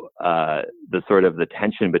 So the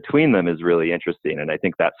tension between them is really interesting. And I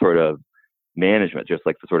think that sort of management, just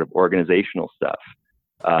like the sort of organizational stuff,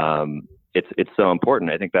 it's so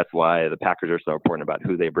important. I think that's why the Packers are so important about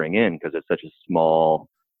who they bring in, because it's such a small,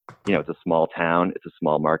 it's a small town, it's a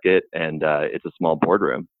small market, and it's a small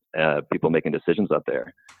boardroom. People making decisions up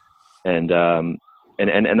there, and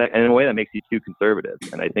in a way that makes you too conservative.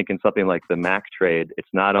 And I think in something like the Mac trade, it's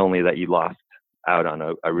not only that you lost out on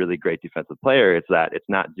a really great defensive player, it's that it's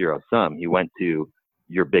not zero sum. He went to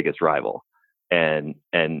your biggest rival. And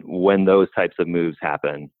when those types of moves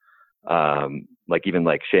happen, like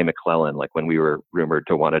Shea McClellin, like when we were rumored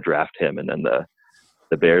to want to draft him and then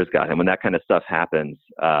the Bears got him, when that kind of stuff happens,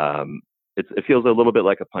 it feels a little bit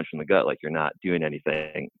like a punch in the gut, like you're not doing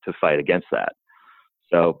anything to fight against that.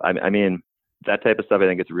 So, that type of stuff, I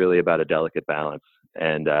think it's really about a delicate balance.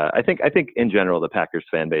 And I think in general, the Packers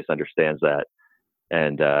fan base understands that.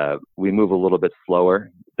 And we move a little bit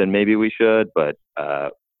slower than maybe we should, but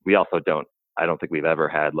we also I don't think we've ever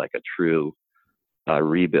had like a true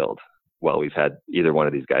rebuild while we've had either one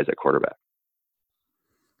of these guys at quarterback.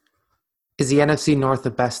 Is the NFC North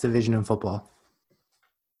the best division in football?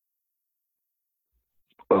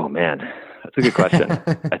 Oh man, that's a good question.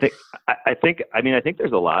 I think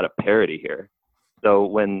there's a lot of parity here. So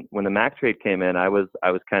when the Mac trade came in, I was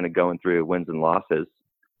kind of going through wins and losses,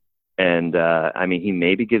 and he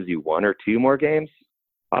maybe gives you one or two more games,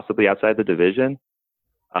 possibly outside the division.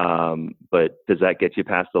 But does that get you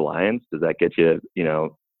past the Lions? Does that get you,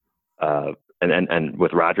 and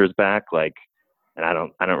with Rodgers back, and I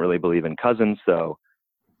don't really believe in Cousins, so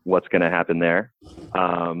what's going to happen there?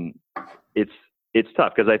 It's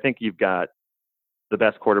tough because I think you've got the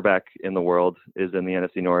best quarterback in the world is in the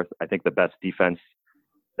NFC North. I think the best defense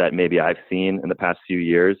that maybe I've seen in the past few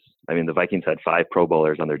years. The Vikings had 5 Pro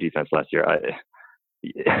Bowlers on their defense last year.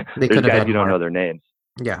 There's guys you don't know their names.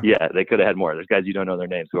 Yeah, they could have had more. There's guys you don't know their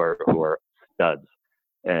names who are studs.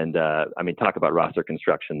 And talk about roster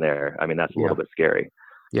construction there. That's a little bit scary.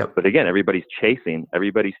 Yep. But again, everybody's chasing.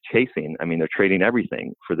 They're trading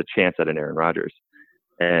everything for the chance at an Aaron Rodgers.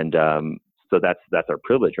 And so that's our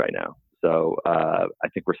privilege right now. So I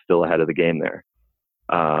think we're still ahead of the game there.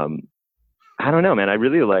 I don't know, man. I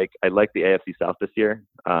like the AFC South this year.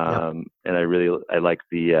 And I like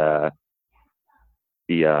the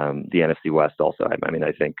NFC West also.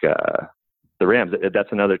 I think the Rams,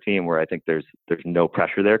 that's another team where I think there's no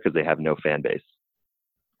pressure there because they have no fan base.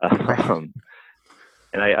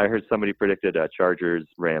 And I heard somebody predicted a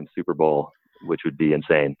Chargers-Rams Super Bowl, which would be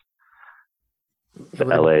insane.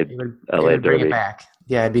 LA bring Derby. It back.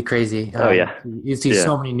 Yeah, it'd be crazy. Oh yeah, you see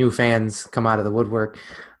so many new fans come out of the woodwork.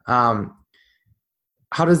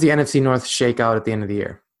 How does the NFC North shake out at the end of the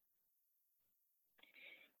year?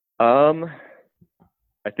 I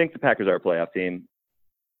think the Packers are a playoff team.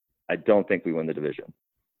 I don't think we win the division.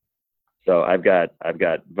 So I've got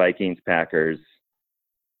Vikings, Packers,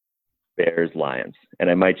 Bears, Lions, and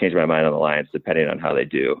I might change my mind on the Lions depending on how they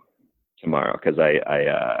do tomorrow, because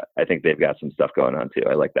I think they've got some stuff going on too.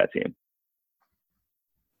 I like that team.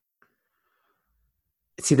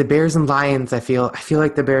 See, the Bears and Lions, I feel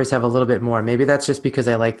like the Bears have a little bit more. Maybe that's just because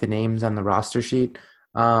I like the names on the roster sheet.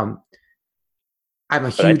 I'm a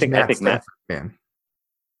huge Matt Stafford fan.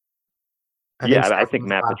 I think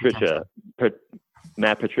Matt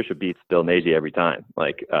Patricia beats Bill Nagy every time.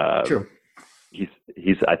 Like, true.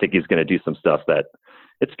 I think he's going to do some stuff that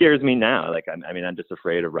it scares me now. Like, I'm just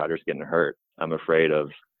afraid of Rodgers getting hurt. I'm afraid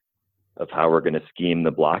of how we're going to scheme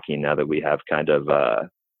the blocking now that we have kind of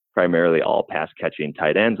primarily all pass catching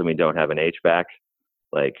tight ends and we don't have an H-back.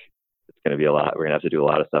 Like, it's going to be a lot. We're going to have to do a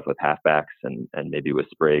lot of stuff with halfbacks and maybe with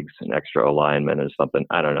Spriggs and extra alignment or something.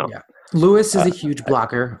 I don't know. Yeah. Lewis is a huge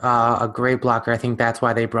blocker, a great blocker. I think that's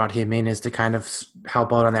why they brought him in, is to kind of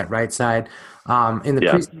help out on that right side. In the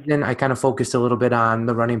preseason, I kind of focused a little bit on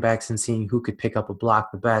the running backs and seeing who could pick up a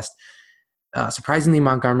block the best. Surprisingly,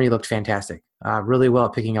 Montgomery looked fantastic. Really well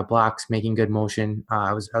at picking up blocks, making good motion.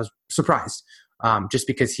 I was surprised, just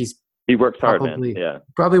because he works hard, man. Yeah,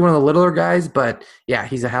 probably one of the littler guys, but yeah,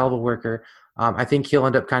 he's a hell of a worker. I think he'll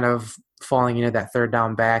end up kind of falling into that third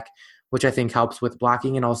down back, which I think helps with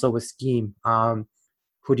blocking and also with scheme.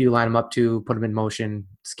 Who do you line him up to, put him in motion,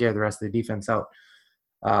 scare the rest of the defense out?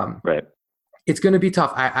 Right. It's going to be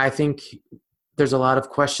tough. I think there's a lot of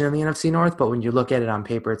question in the NFC North, but when you look at it on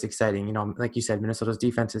paper, it's exciting. You know, like you said, Minnesota's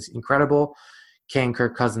defense is incredible. Can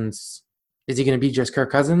Kirk Cousins, is he going to be just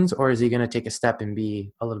Kirk Cousins, or is he going to take a step and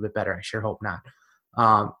be a little bit better? I sure hope not.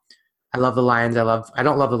 I love the Lions. I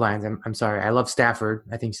don't love the Lions. I'm sorry. I love Stafford.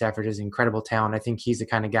 I think Stafford is incredible talent. I think he's the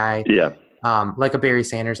kind of guy, like a Barry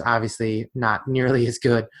Sanders, obviously not nearly as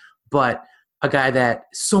good, but a guy that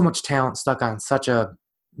so much talent stuck on such a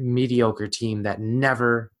mediocre team that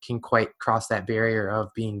never can quite cross that barrier of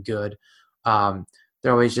being good.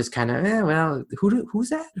 They're always just kind of, who's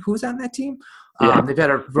that? Who's on that team? They've had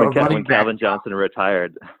when Calvin Johnson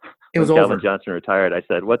retired. It was over. Calvin Johnson retired. I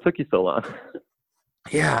said, "What took you so long?"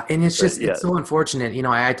 Yeah, and it's just it's so unfortunate. You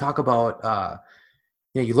know, I talk about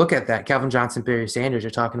you look at that Calvin Johnson, Barry Sanders. You're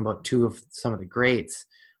talking about two of some of the greats,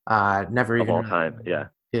 never of even all time. Yeah,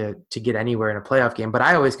 to get anywhere in a playoff game. But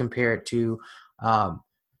I always compare it to the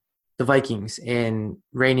Vikings and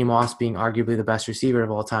Randy Moss being arguably the best receiver of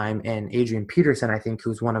all time, and Adrian Peterson, I think,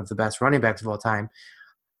 who's one of the best running backs of all time.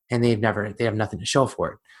 And they have nothing to show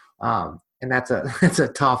for it. And that's a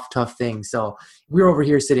tough thing. So we're over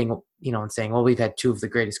here sitting, and saying, well, we've had two of the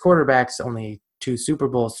greatest quarterbacks, only 2 Super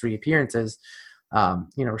Bowls, 3 appearances.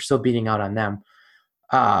 We're still beating out on them.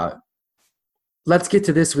 Let's get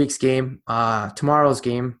to this week's game. Tomorrow's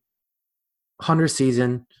game, 100th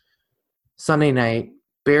season, Sunday night.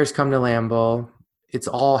 Bears come to Lambeau. It's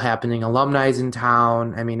all happening. Alumni's in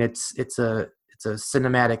town. I mean, it's a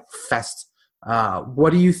cinematic fest.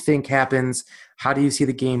 What do you think happens? How do you see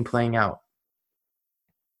the game playing out?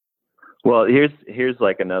 Well, here's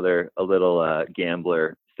like a little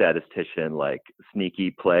gambler statistician, like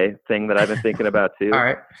sneaky play thing that I've been thinking about too. All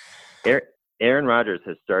right. Aaron Rodgers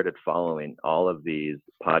has started following all of these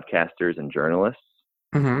podcasters and journalists,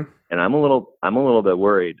 and I'm a little bit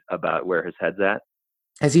worried about where his head's at.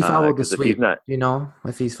 Has he followed the sweep?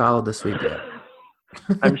 If he's followed the sweep yet.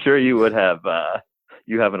 I'm sure you would have.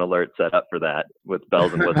 You have an alert set up for that with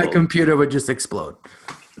bells and whistles. My computer would just explode.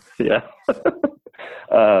 Yeah.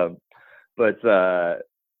 So that's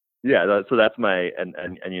my and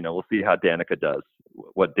we'll see how Danica does,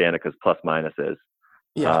 what Danica's plus minus is.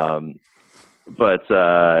 Yeah.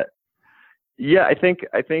 I think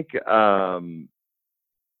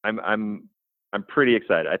I'm pretty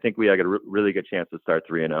excited. I think we have a really good chance to start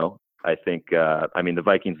 3-0. I think the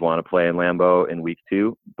Vikings want to play in Lambeau in week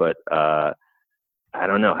 2, but I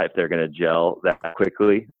don't know if they're going to gel that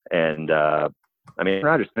quickly. And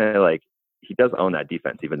Rodgers, he does own that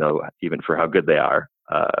defense, even for how good they are.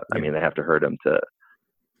 They have to hurt him to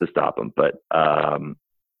stop him. But I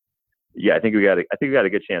think we got a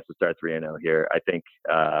good chance to start 3-0 here. I think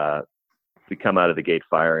we come out of the gate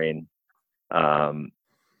firing. And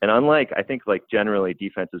I think generally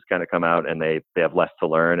defenses kind of come out and they have less to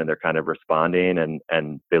learn and they're kind of responding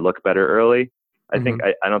and they look better early. I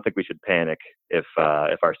don't think we should panic if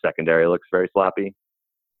our secondary looks very sloppy.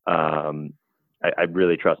 I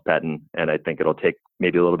really trust Pettine, and I think it'll take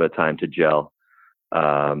maybe a little bit of time to gel.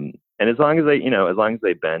 And as long as they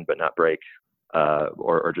bend but not break,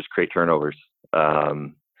 or just create turnovers,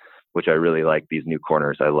 which I really like these new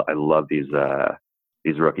corners. I love these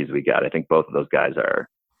rookies we got. I think both of those guys are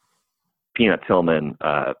Peanut Tillman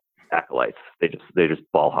acolytes. They just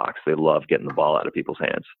ball hawks. They love getting the ball out of people's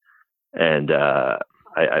hands. And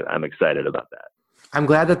I'm excited about that. I'm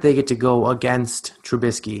glad that they get to go against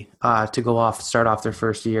Trubisky to start off their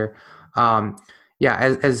first year.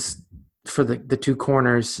 As for the two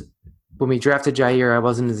corners, when we drafted Jair, I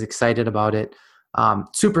wasn't as excited about it.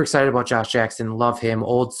 Super excited about Josh Jackson. Love him.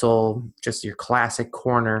 Old soul, just your classic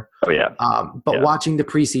corner. Oh, yeah. But watching the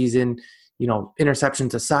preseason,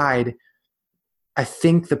 interceptions aside, I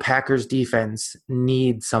think the Packers defense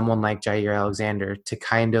needs someone like Jair Alexander to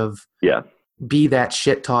kind of be that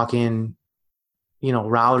shit talking,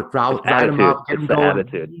 route him up, get him going.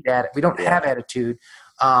 Attitude. We don't have attitude.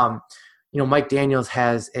 Mike Daniels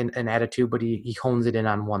has an attitude, but he hones it in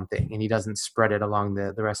on one thing, and he doesn't spread it along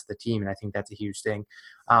the rest of the team, and I think that's a huge thing.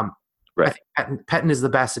 Right. I think Pettine is the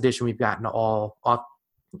best addition we've gotten all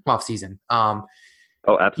off season. Oh,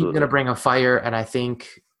 absolutely. He's going to bring a fire, and I think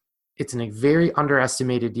it's a very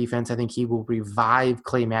underestimated defense. I think he will revive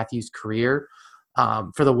Clay Matthews' career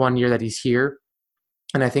for the 1 year that he's here,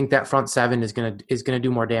 and I think that front seven is going to do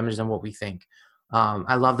more damage than what we think.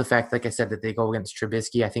 I love the fact, like I said, that they go against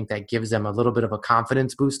Trubisky. I think that gives them a little bit of a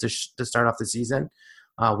confidence boost to start off the season,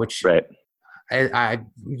 which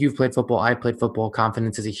you've played football. I played football.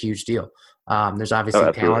 Confidence is a huge deal. There's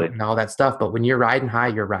obviously talent and all that stuff, but when you're riding high,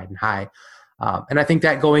 you're riding high. And I think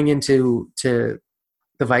that going into the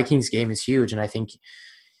Vikings game is huge. And I think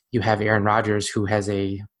you have Aaron Rodgers, who has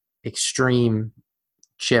a extreme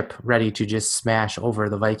chip ready to just smash over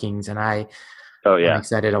the Vikings. And I'm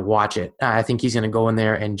excited to watch it. I think he's going to go in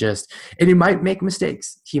there and he might make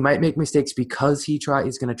mistakes. He might make mistakes because he's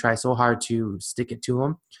going to try so hard to stick it to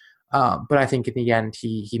him. But I think in the end,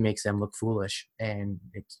 he makes them look foolish, and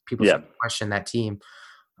people question that team.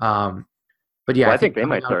 But I think they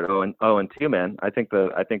might start 0-2, man. I think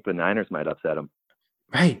the Niners might upset them.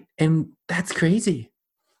 Right, and that's crazy.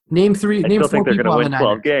 Name four people on the Niners.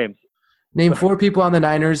 12 games. Name four people on the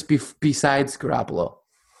Niners besides Garoppolo.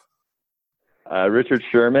 Richard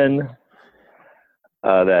Sherman,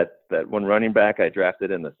 that one running back I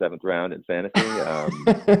drafted in the 7th round in fantasy.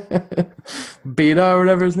 Beta or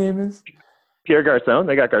whatever his name is. Pierre Garcon.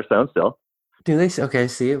 They got Garcon still. Do they? Okay,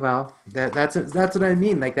 see, well, that's what I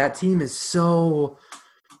mean. Like, that team is so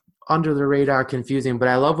under the radar, confusing. But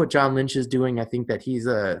I love what John Lynch is doing. I think that he's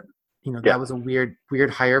that was a weird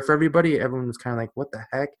hire for everybody. Everyone was kind of like, what the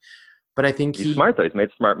heck? But I think he's smart, though. He's made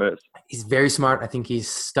smart moves. He's very smart. I think he's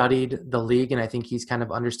studied the league, and I think he's kind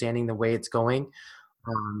of understanding the way it's going.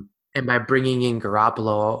 And by bringing in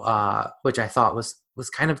Garoppolo, which I thought was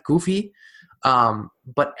kind of goofy,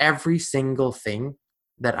 but every single thing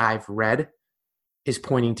that I've read is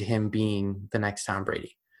pointing to him being the next Tom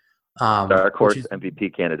Brady. Dark horse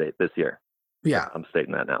MVP candidate this year. Yeah, I'm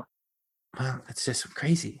stating that now. Well, it's just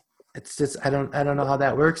crazy. It's just I don't know how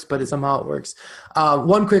that works, but somehow it works.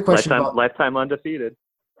 One quick question. Lifetime undefeated.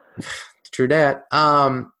 True that.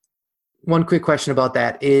 One quick question about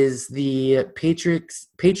that. Is the Patriots'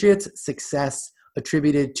 success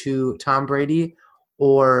attributed to Tom Brady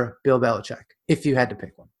or Bill Belichick, if you had to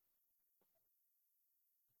pick one?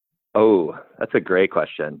 Oh, that's a great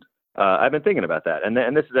question. I've been thinking about that, and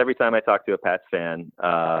this is every time I talk to a Pats fan.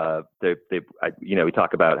 We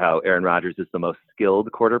talk about how Aaron Rodgers is the most skilled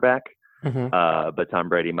quarterback, but Tom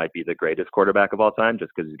Brady might be the greatest quarterback of all time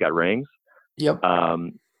just because he's got rings. Yep.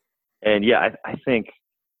 I think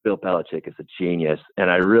Bill Belichick is a genius, and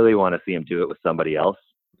I really want to see him do it with somebody else.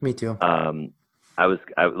 Me too. I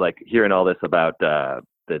like hearing all this about the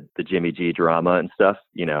Jimmy G drama and stuff.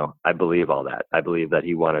 I believe all that. I believe that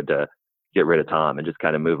he wanted to get rid of Tom and just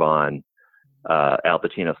kind of move on, Al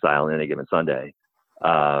Pacino style on any given Sunday.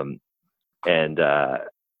 I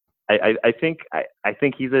think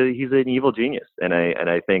he's an evil genius, and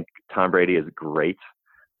I think Tom Brady is great.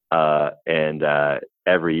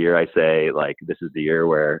 Every year I say, like, this is the year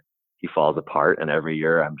where he falls apart, and every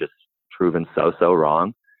year I'm just proven so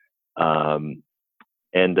wrong.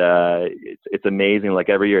 It's amazing. Like,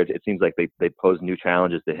 every year it seems like they pose new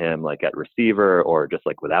challenges to him, like at receiver, or just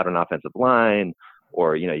like without an offensive line,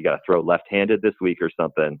 or you got to throw left-handed this week or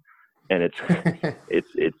something. And it's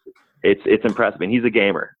impressive. And he's a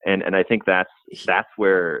gamer, and I think that's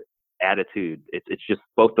where attitude. It's just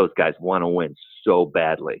both those guys want to win so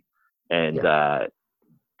badly, and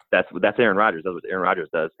that's Aaron Rodgers. That's what Aaron Rodgers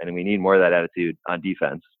does, and we need more of that attitude on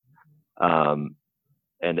defense.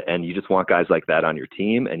 And you just want guys like that on your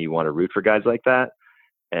team, and you want to root for guys like that.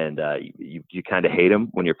 And you kind of hate them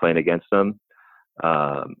when you're playing against them.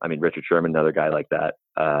 Richard Sherman, another guy like that.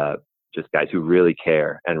 Just guys who really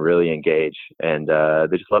care and really engage, and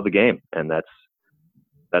they just love the game. And that's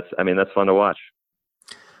fun to watch.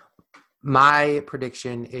 My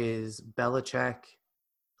prediction is Belichick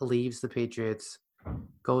leaves the Patriots,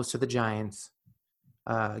 goes to the Giants,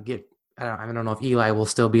 Get I don't know if Eli will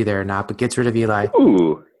still be there or not, but gets rid of Eli.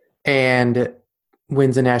 Ooh. And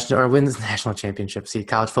wins the national championship. See,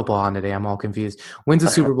 college football on today. I'm all confused. Wins the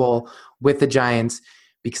Super Bowl with the Giants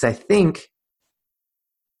because I think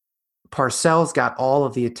Parcells got all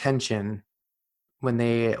of the attention when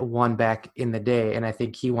they won back in the day, and I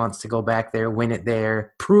think he wants to go back there, win it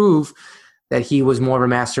there, prove that he was more of a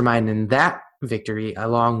mastermind in that victory,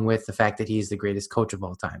 along with the fact that he's the greatest coach of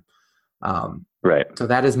all time. Right. So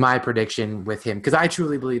that is my prediction with him, because I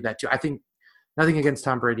truly believe that too. I think nothing against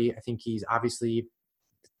Tom Brady. I think he's obviously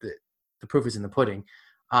the proof is in the pudding.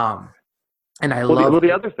 And I love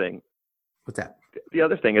the other thing. What's that? The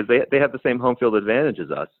other thing is they have the same home field advantage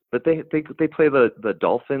as us, but they play the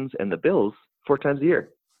Dolphins and the Bills 4 times a year.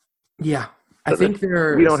 Yeah, so I think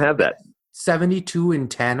we don't have that.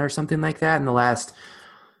 72-10 or something like that in the last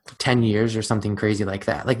 10 years or something crazy like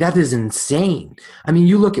that. Like, that is insane. I mean,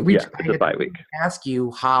 you look at it's a bye week. Ask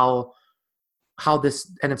you how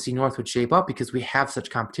this NFC North would shape up because we have such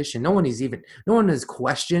competition. No one has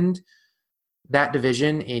questioned that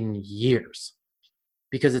division in years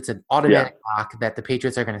because it's an automatic lock that the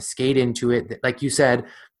Patriots are going to skate into it. Like you said,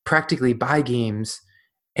 practically by games.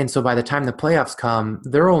 And so by the time the playoffs come,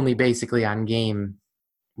 they're only basically on game,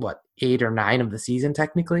 8 or 9 of the season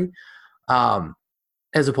technically,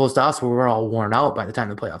 as opposed to us where we're all worn out by the time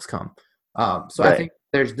the playoffs come. So right. I think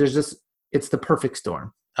there's just it's the perfect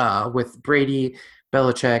storm with Brady,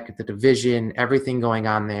 Belichick, the division, everything going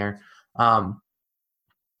on there.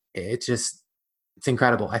 It's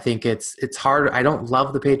incredible. I think it's hard. I don't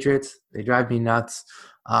love the Patriots. They drive me nuts.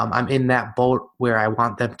 I'm in that boat where I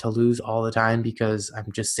want them to lose all the time because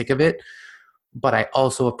I'm just sick of it. But I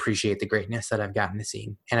also appreciate the greatness that I've gotten to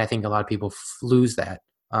see. And I think a lot of people lose that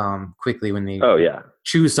quickly when they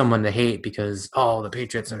choose someone to hate because, the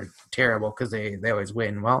Patriots are terrible because they always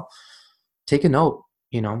win. Well, take a note,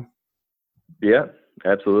 Yeah,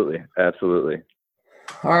 absolutely. Absolutely.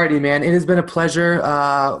 Alrighty, man. It has been a pleasure.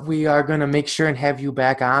 We are going to make sure and have you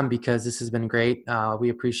back on because this has been great. We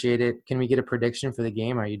appreciate it. Can we get a prediction for the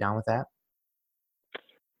game? Are you down with that?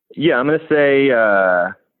 Yeah, I'm going to say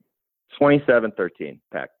 27-13,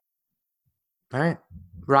 Pack. All right.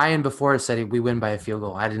 Ryan before said we win by a field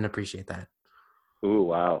goal. I didn't appreciate that. Ooh,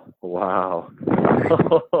 wow.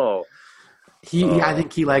 I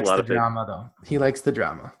think he likes the drama, though. He likes the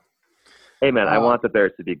drama. Hey, man, I want the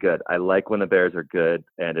Bears to be good. I like when the Bears are good,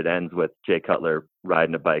 and it ends with Jay Cutler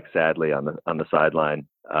riding a bike sadly on the sideline.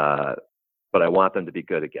 But I want them to be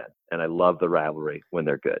good again, and I love the rivalry when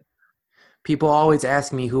they're good. People always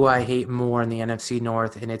ask me who I hate more in the NFC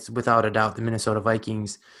North, and it's without a doubt the Minnesota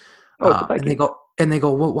Vikings. The Vikings. And they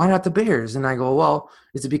go, well, why not the Bears? And I go, well,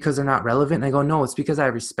 is it because they're not relevant? And I go, no, it's because I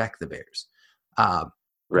respect the Bears. Right.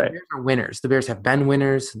 The Bears are winners. The Bears have been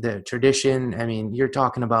winners. The tradition. I mean, you're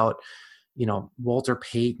talking about, Walter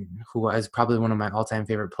Payton, who is probably one of my all-time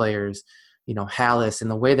favorite players, Halas, and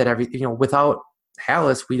the way that without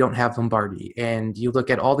Halas, we don't have Lombardi. And you look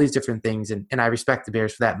at all these different things, and I respect the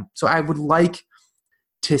Bears for that. So I would like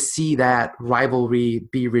to see that rivalry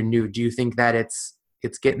be renewed. Do you think that it's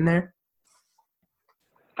getting there?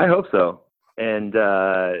 I hope so. And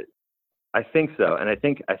I think so. And I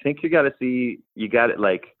think you got it.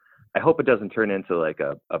 Like, I hope it doesn't turn into like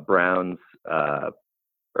a Browns, a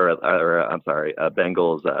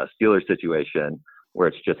Bengals Steelers situation where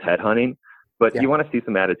it's just headhunting, but you want to see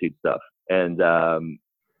some attitude stuff. And I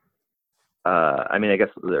mean, I guess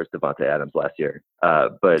there's Devontae Adams last year,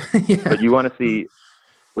 but you want to see,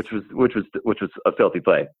 which was a filthy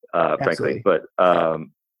play, frankly. But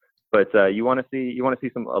you want to see you want to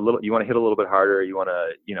hit a little bit harder. You want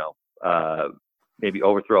to maybe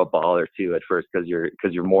overthrow a ball or two at first because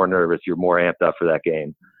you're more nervous, you're more amped up for that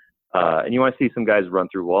game. And you want to see some guys run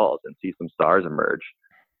through walls and see some stars emerge.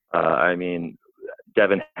 I mean,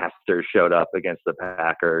 Devin Hester showed up against the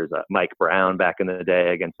Packers. Mike Brown back in the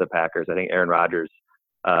day against the Packers. I think Aaron Rodgers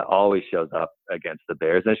always shows up against the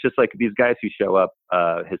Bears. And it's just like these guys who show up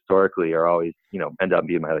historically are always, end up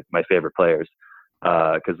being my favorite players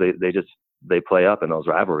because they play up in those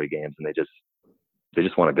rivalry games and they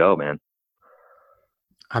just want to go, man.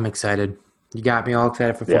 I'm excited. You got me all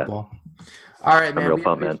excited for football. Yeah. All right, man. We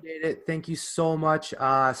appreciate it. Thank you so much.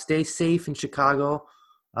 Stay safe in Chicago.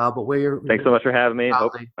 But thanks so much for having me. I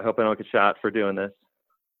hope I don't get shot for doing this.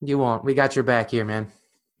 You won't. We got your back here, man.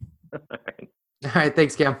 All right.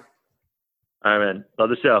 Thanks, Cam. All right, man. Love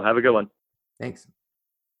the show. Have a good one. Thanks.